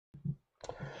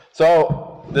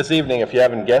So this evening, if you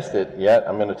haven't guessed it yet,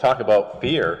 I'm going to talk about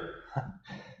fear.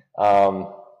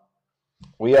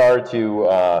 We are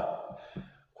to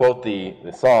quote the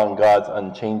song, God's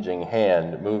Unchanging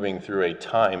Hand, moving through a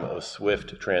time of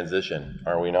swift transition,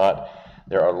 are we not?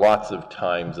 There are lots of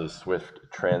times of swift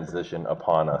transition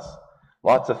upon us.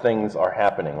 Lots of things are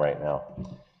happening right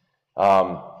now.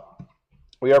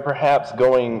 We are perhaps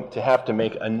going to have to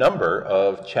make a number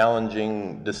of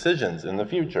challenging decisions in the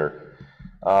future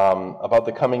about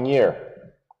the coming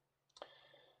year.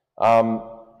 And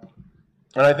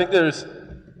I think there's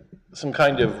some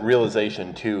kind of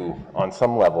realization, too, on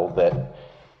some level, that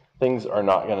things are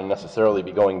not going to necessarily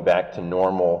be going back to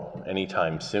normal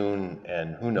anytime soon,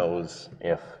 and who knows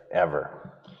if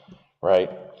ever,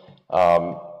 right?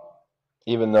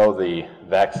 Even though the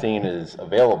vaccine is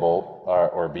available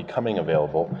or becoming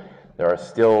available, there are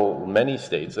still many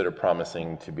states that are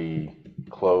promising to be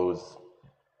closed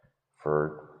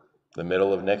for the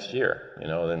middle of next year.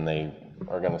 Then they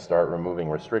are going to start removing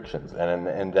restrictions,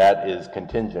 and that is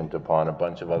contingent upon a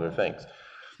bunch of other things.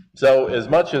 So as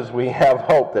much as we have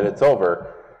hope that it's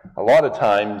over, a lot of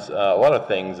times, a lot of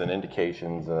things and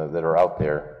indications that are out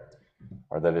there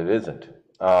are that it isn't.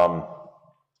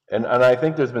 And I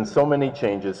think there's been so many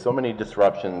changes, so many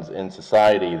disruptions in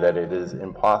society that it is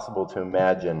impossible to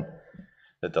imagine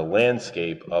that the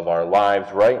landscape of our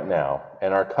lives right now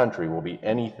and our country will be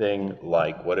anything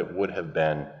like what it would have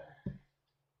been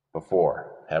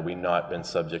before, had we not been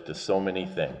subject to so many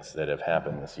things that have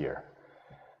happened this year.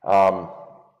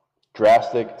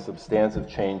 Drastic, substantive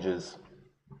changes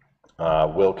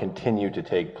will continue to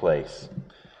take place.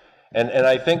 And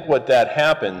I think all that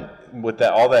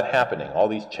happening, all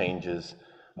these changes,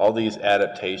 all these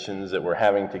adaptations that we're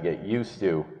having to get used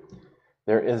to,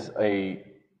 there is a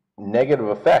negative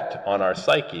effect on our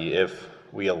psyche if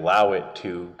we allow it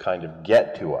to kind of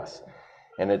get to us.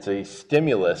 And it's a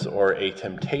stimulus or a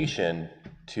temptation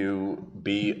to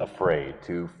be afraid,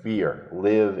 to fear,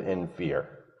 live in fear.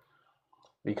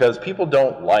 Because people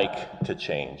don't like to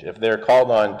change. If they're called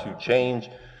on to change,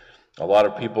 a lot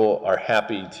of people are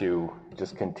happy to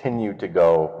just continue to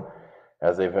go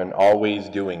as they've been always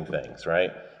doing things,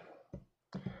 right?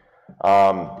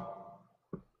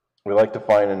 We like to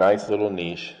find a nice little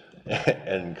niche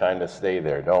and kind of stay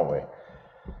there, don't we?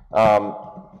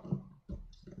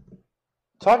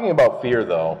 Talking about fear,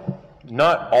 though,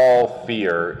 not all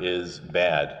fear is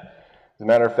bad. As a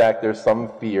matter of fact, there's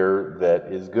some fear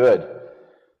that is good.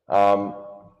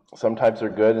 Some types are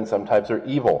good and some types are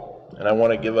evil. And I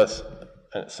want to give us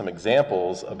some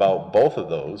examples about both of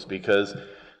those, because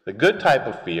the good type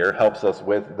of fear helps us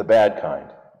with the bad kind.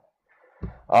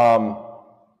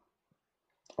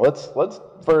 Let's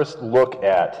first look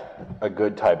at a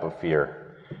good type of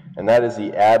fear, and that is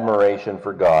the admiration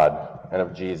for God and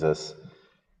of Jesus.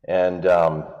 And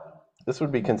this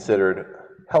would be considered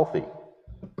healthy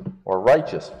or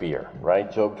righteous fear,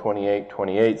 right? Job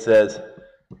 28:28 says,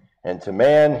 "And to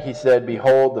man he said,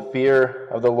 Behold, the fear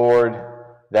of the Lord,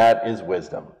 that is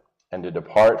wisdom, and to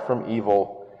depart from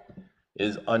evil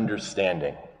is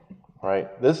understanding,"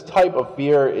 right? This type of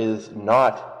fear is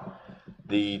not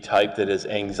the type that is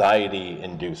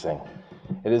anxiety-inducing.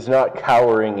 It is not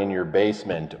cowering in your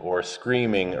basement or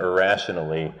screaming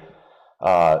irrationally,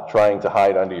 trying to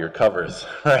hide under your covers,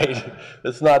 right?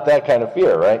 It's not that kind of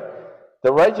fear, right?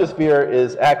 The righteous fear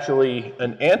is actually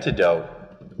an antidote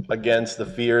against the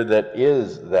fear that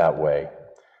is that way,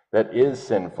 that is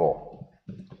sinful.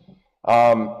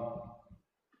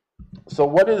 So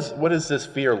what does this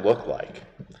fear look like?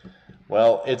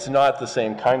 Well, it's not the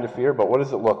same kind of fear, but what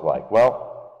does it look like? Well,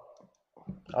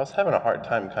 I was having a hard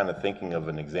time kind of thinking of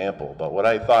an example, but what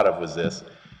I thought of was this.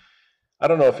 I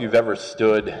don't know if you've ever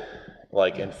stood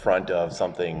like in front of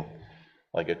something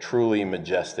like a truly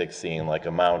majestic scene, like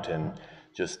a mountain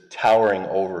just towering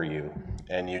over you,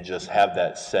 and you just have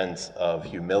that sense of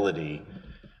humility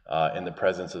in the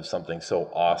presence of something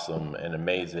so awesome and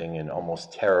amazing and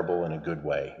almost terrible in a good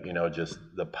way. Just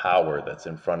the power that's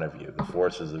in front of you, the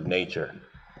forces of nature.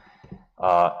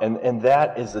 And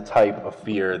that is the type of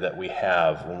fear that we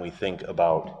have when we think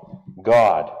about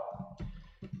God.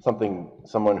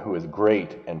 Someone who is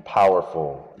great and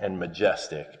powerful and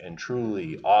majestic and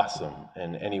truly awesome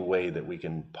in any way that we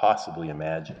can possibly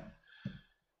imagine.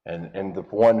 And the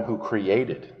one who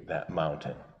created that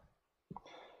mountain.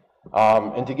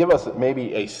 And to give us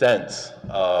maybe a sense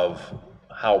of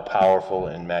how powerful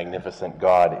and magnificent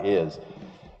God is,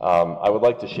 I would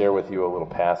like to share with you a little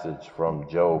passage from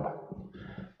Job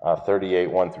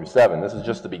 38:1-7. This is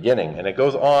just the beginning, and it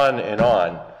goes on and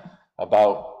on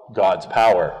about God's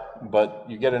power, but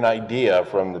you get an idea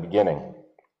from the beginning.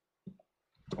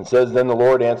 It says, then the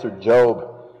Lord answered Job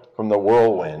from the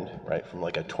whirlwind, right, from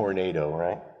like a tornado,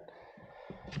 right,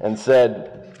 and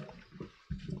said,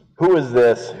 who is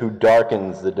this who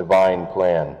darkens the divine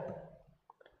plan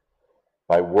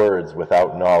by words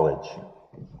without knowledge?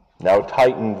 Now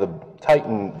tighten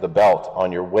the belt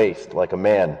on your waist like a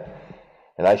man,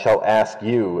 and I shall ask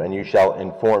you, and you shall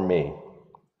inform me.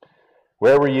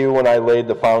 Where were you when I laid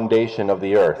the foundation of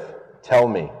the earth? Tell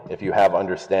me, if you have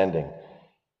understanding.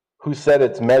 Who set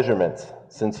its measurements,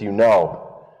 since you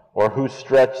know? Or who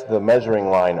stretched the measuring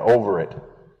line over it?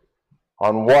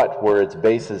 On what were its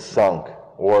bases sunk?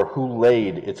 Or who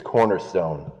laid its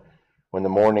cornerstone? When the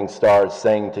morning stars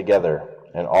sang together,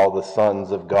 and all the sons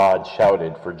of God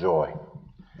shouted for joy.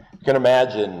 You can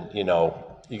imagine,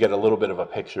 you get a little bit of a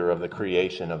picture of the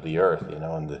creation of the earth,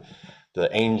 and the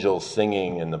angels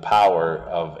singing and the power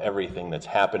of everything that's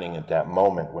happening at that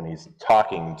moment when he's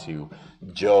talking to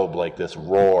Job like this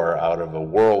roar out of a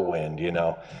whirlwind, You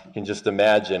can just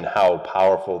imagine how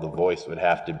powerful the voice would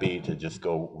have to be to just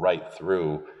go right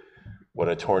through what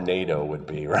a tornado would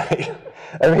be, right?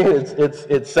 I mean,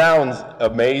 it sounds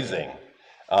amazing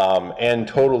and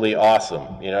totally awesome.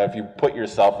 If you put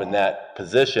yourself in that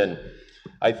position,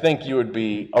 I think you would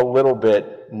be a little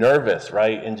bit nervous,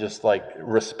 right? And just like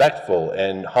respectful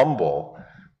and humble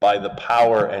by the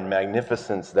power and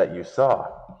magnificence that you saw.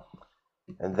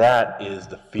 And that is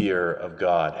the fear of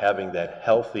God, having that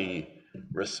healthy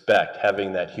respect,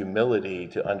 having that humility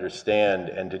to understand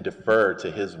and to defer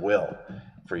to his will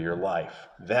for your life.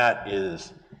 That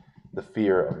is the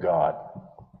fear of God.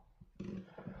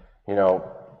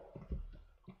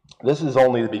 This is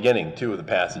only the beginning, too, of the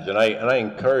passage, and I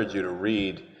encourage you to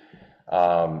read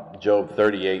Job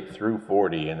 38 through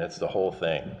 40, and it's the whole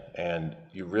thing, and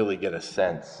you really get a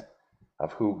sense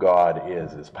of who God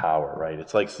is, his power, right?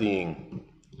 It's like seeing,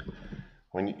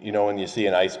 when you see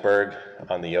an iceberg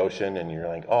on the ocean, and you're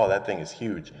like, oh, that thing is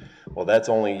huge. Well, that's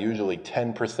only usually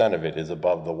 10% of it is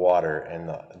above the water, and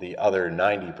the other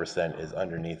 90% is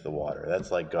underneath the water.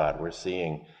 That's like God. We're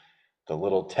seeing the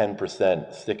little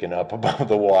 10% sticking up above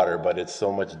the water, but it's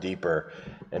so much deeper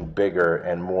and bigger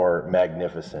and more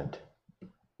magnificent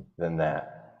than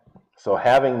that. So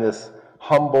having this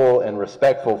humble and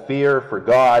respectful fear for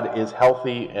God is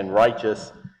healthy and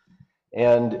righteous,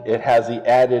 and it has the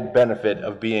added benefit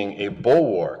of being a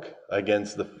bulwark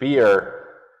against the fear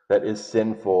that is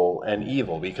sinful and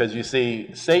evil. Because you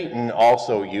see, Satan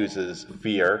also uses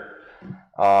fear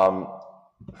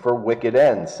for wicked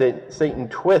ends. Satan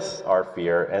twists our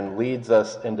fear and leads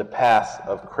us into paths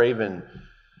of a craven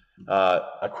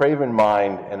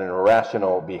mind and an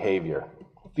irrational behavior.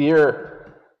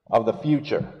 Fear of the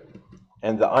future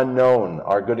and the unknown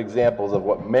are good examples of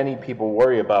what many people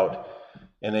worry about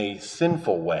in a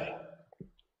sinful way.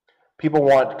 People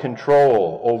want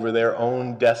control over their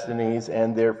own destinies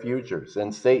and their futures,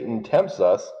 and Satan tempts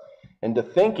us into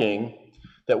thinking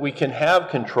that we can have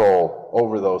control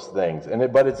over those things,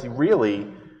 but it's really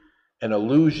an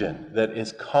illusion that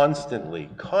is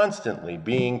constantly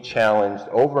being challenged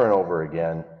over and over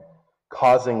again,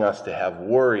 causing us to have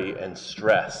worry and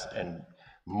stress and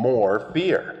more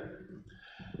fear.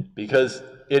 Because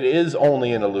it is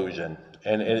only an illusion,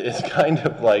 and it's kind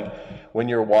of like when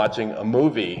you're watching a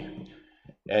movie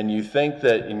and you think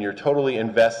that, and you're totally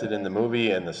invested in the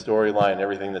movie and the storyline and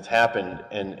everything that's happened,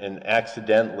 and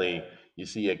accidentally you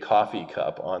see a coffee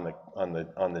cup on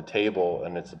the table,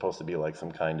 and it's supposed to be like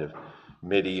some kind of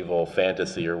medieval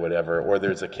fantasy or whatever, or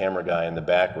there's a camera guy in the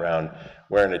background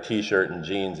wearing a t-shirt and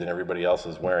jeans and everybody else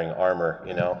is wearing armor,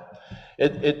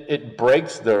 It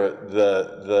breaks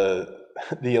the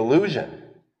illusion.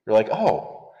 You're like,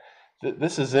 oh,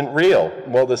 this isn't real.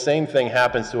 Well, the same thing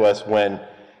happens to us when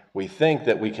we think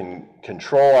that we can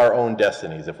control our own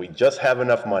destinies. If we just have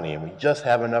enough money and we just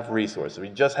have enough resources, we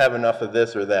just have enough of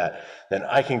this or that, then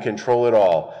I can control it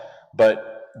all.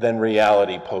 But then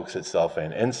reality pokes itself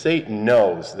in. And Satan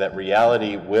knows that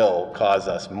reality will cause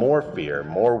us more fear,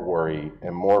 more worry,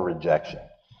 and more rejection.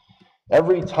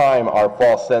 Every time our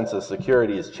false sense of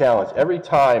security is challenged, every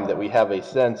time that we have a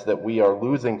sense that we are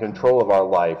losing control of our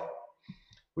life,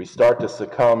 we start to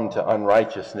succumb to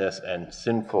unrighteousness and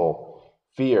sinful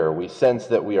fear. We sense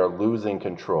that we are losing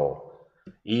control,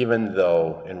 even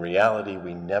though in reality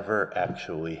we never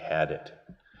actually had it.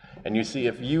 And you see,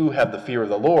 if you have the fear of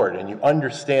the Lord and you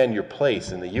understand your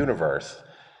place in the universe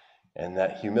and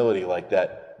that humility, like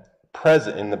that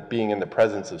being in the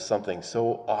presence of something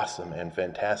so awesome and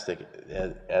fantastic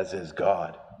as is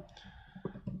God,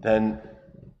 then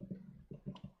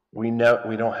we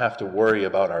don't have to worry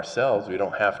about ourselves. We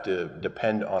don't have to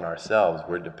depend on ourselves.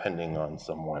 We're depending on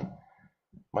someone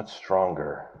much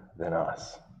stronger than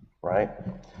us. right?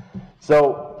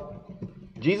 So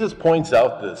Jesus points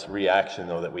out this reaction,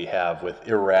 though, that we have with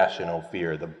irrational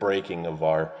fear, the breaking of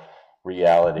our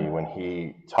reality, when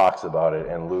he talks about it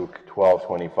in Luke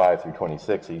 12:25 through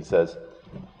 26. He says,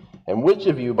 "And which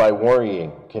of you by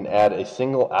worrying can add a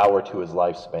single hour to his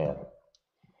lifespan?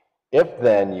 If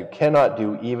then you cannot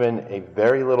do even a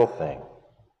very little thing,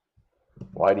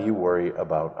 why do you worry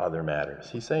about other matters?"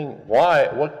 He's saying, why?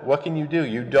 What can you do?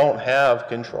 You don't have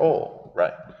control,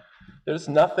 right? There's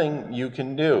nothing you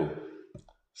can do.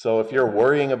 So if you're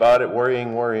worrying about it,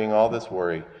 worrying, all this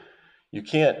worry, you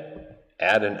can't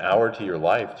add an hour to your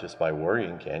life just by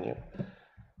worrying, can you?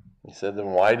 He said, then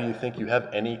why do you think you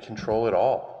have any control at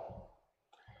all?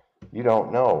 You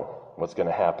don't know what's going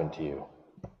to happen to you.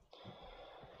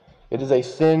 It is a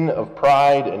sin of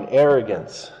pride and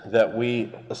arrogance that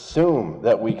we assume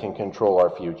that we can control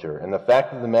our future. And the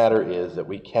fact of the matter is that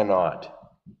we cannot.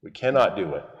 We cannot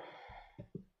do it.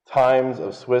 Times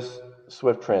of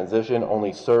swift transition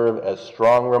only serve as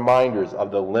strong reminders of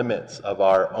the limits of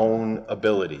our own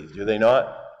abilities, do they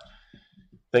not?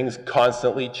 Things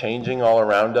constantly changing all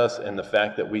around us, and the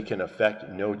fact that we can affect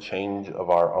no change of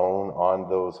our own on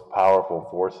those powerful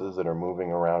forces that are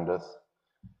moving around us.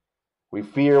 We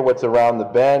fear what's around the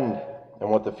bend and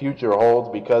what the future holds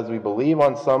because we believe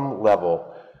on some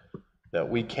level that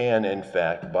we can, in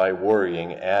fact, by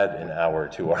worrying, add an hour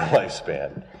to our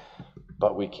lifespan.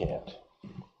 But we can't.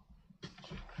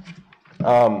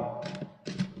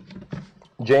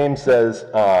 James says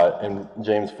in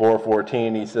James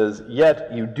 4:14, he says,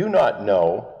 "Yet you do not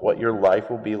know what your life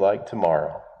will be like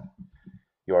tomorrow.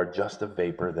 You are just a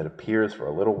vapor that appears for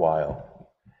a little while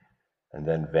and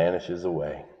then vanishes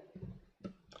away."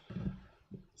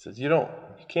 He says, you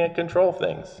can't control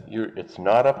things. It's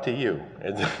not up to you.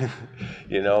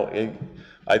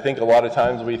 I think a lot of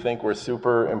times we think we're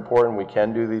super important, we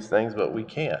can do these things, but we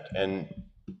can't. And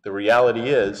the reality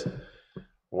is,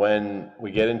 when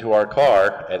we get into our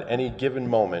car, at any given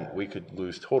moment, we could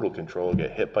lose total control,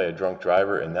 get hit by a drunk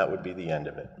driver, and that would be the end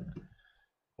of it.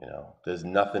 There's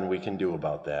nothing we can do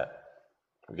about that.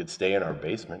 We could stay in our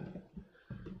basement,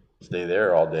 stay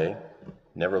there all day,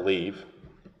 never leave,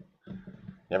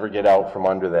 never get out from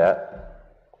under that.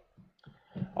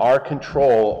 Our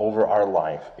control over our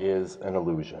life is an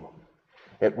illusion.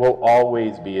 It will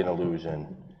always be an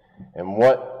illusion. And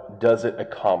what does it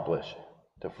accomplish?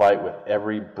 To fight with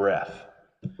every breath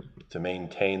to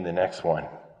maintain the next one.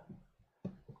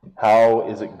 How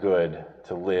is it good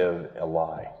to live a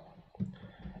lie?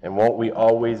 And won't we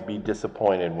always be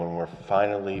disappointed when we're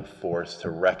finally forced to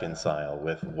reconcile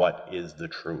with what is the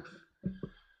truth?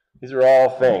 These are all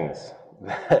things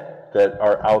that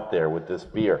are out there with this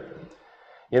fear.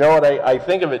 You know what? I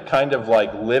think of it kind of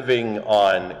like living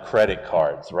on credit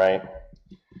cards, right?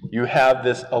 You have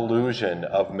this illusion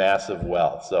of massive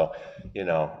wealth. So,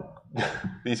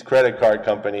 these credit card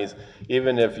companies,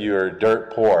 even if you're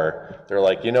dirt poor, they're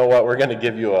like, you know what, we're going to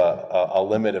give you a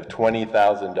limit of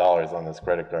 $20,000 on this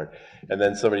credit card. And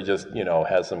then somebody just,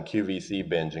 has some QVC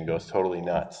binge and goes totally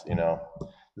nuts,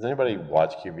 Does anybody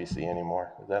watch QVC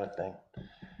anymore? Is that a thing?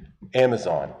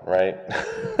 Amazon, right?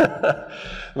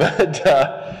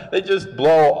 But they just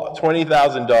blow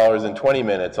 $20,000 in 20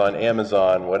 minutes on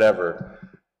Amazon, whatever.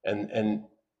 And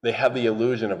they have the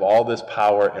illusion of all this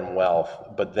power and wealth,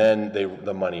 but then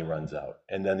the money runs out,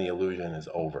 and then the illusion is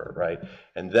over, right?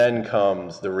 And then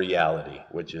comes the reality,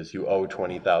 which is you owe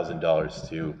 $20,000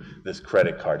 to this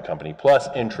credit card company, plus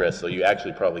interest, so you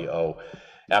actually probably owe,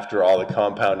 after all the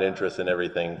compound interest and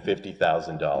everything,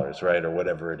 $50,000, right, or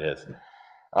whatever it is.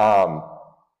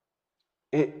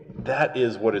 That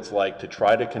is what it's like to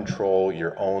try to control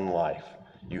your own life.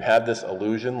 You have this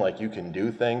illusion like you can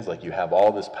do things, like you have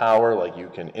all this power, like you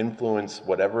can influence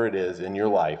whatever it is in your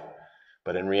life.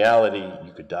 But in reality,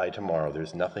 you could die tomorrow.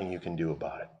 There's nothing you can do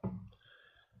about it.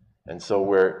 And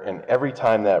so and every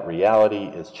time that reality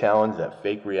is challenged, that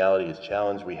fake reality is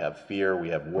challenged, we have fear, we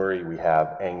have worry, we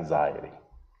have anxiety.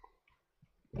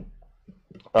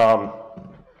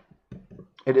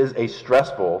 It is a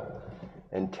stressful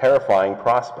and terrifying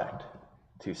prospect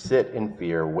to sit in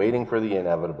fear, waiting for the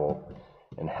inevitable,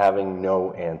 and having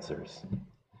no answers.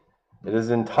 It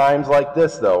is in times like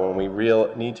this, though, when we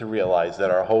need to realize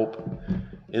that our hope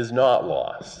is not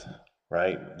lost,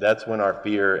 right? That's when our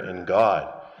fear in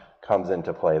God comes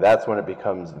into play. That's when it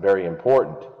becomes very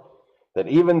important. That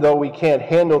even though we can't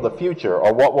handle the future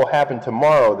or what will happen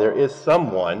tomorrow, there is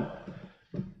someone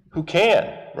who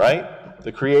can, right?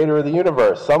 The creator of the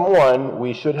universe, someone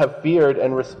we should have feared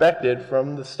and respected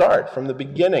from the start, from the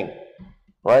beginning.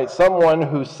 Right? Someone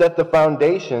who set the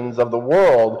foundations of the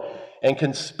world and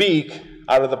can speak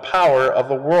out of the power of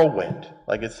the whirlwind.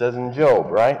 like it says in Job,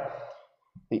 right?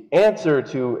 The answer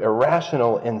to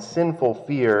irrational and sinful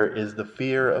fear is the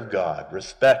fear of God,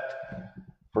 respect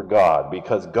for God,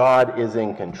 because God is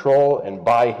in control, and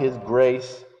by His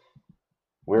grace,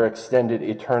 we're extended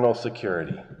eternal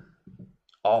security.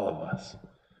 All of us.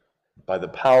 By the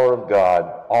power of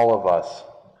God, all of us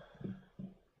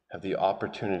have the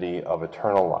opportunity of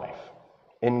eternal life.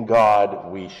 In God,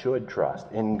 we should trust.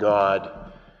 In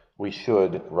God, we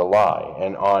should rely.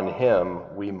 And on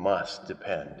Him, we must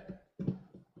depend.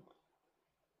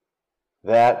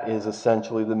 That is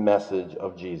essentially the message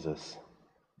of Jesus.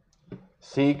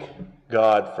 Seek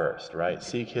God first, right?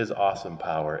 Seek His awesome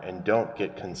power, and don't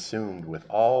get consumed with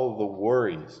all the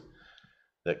worries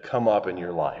that come up in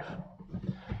your life.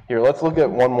 Here, let's look at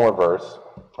one more verse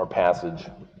or passage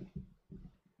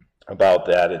about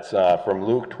that. It's from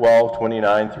Luke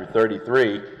 12:29 through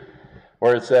 33,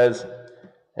 where it says,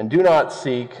 "And do not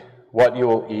seek what you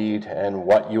will eat and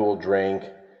what you will drink,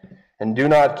 and do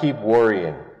not keep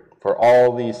worrying, for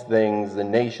all these things the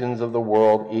nations of the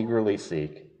world eagerly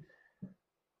seek.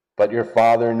 But your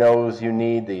Father knows you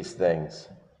need these things.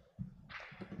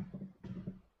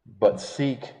 But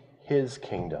seek His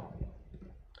kingdom,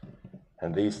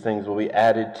 and these things will be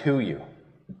added to you.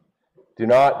 Do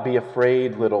not be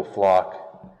afraid, little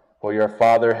flock, for your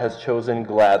Father has chosen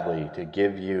gladly to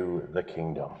give you the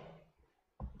kingdom."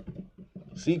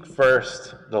 Seek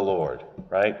first the Lord,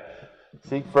 right?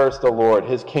 Seek first the Lord,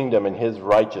 His kingdom and His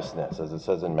righteousness, as it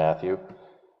says in Matthew.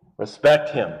 Respect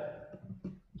Him.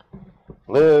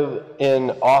 Live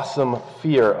in awesome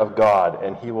fear of God,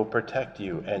 and He will protect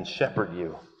you and shepherd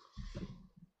you.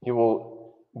 He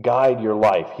will guide your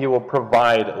life. He will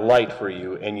provide light for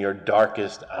you in your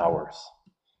darkest hours.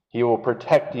 He will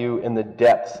protect you in the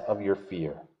depths of your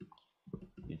fear.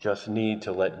 You just need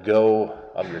to let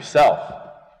go of yourself.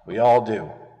 We all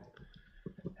do.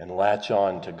 And latch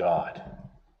on to God.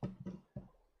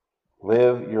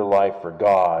 Live your life for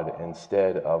God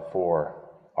instead of for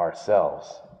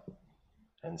ourselves.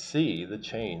 And see the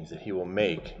change that He will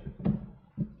make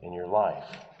in your life,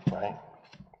 right?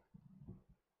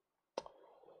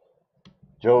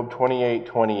 Job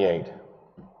 28:28.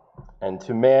 "And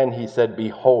to man He said,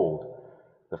 Behold,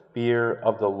 the fear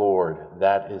of the Lord,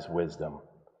 that is wisdom,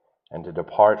 and to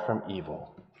depart from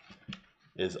evil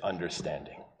is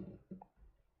understanding."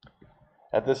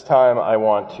 At this time, I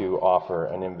want to offer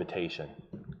an invitation.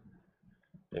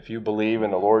 If you believe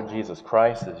in the Lord Jesus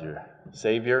Christ as your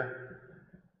Savior,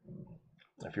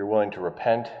 if you're willing to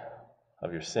repent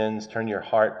of your sins, turn your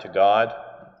heart to God,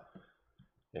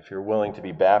 if you're willing to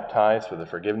be baptized for the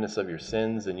forgiveness of your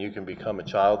sins, then you can become a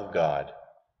child of God.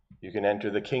 You can enter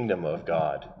the kingdom of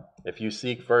God. If you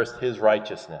seek first His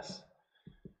righteousness,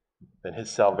 then His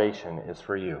salvation is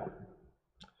for you.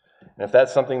 And if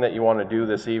that's something that you want to do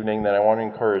this evening, then I want to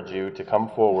encourage you to come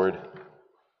forward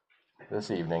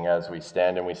this evening as we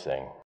stand and we sing.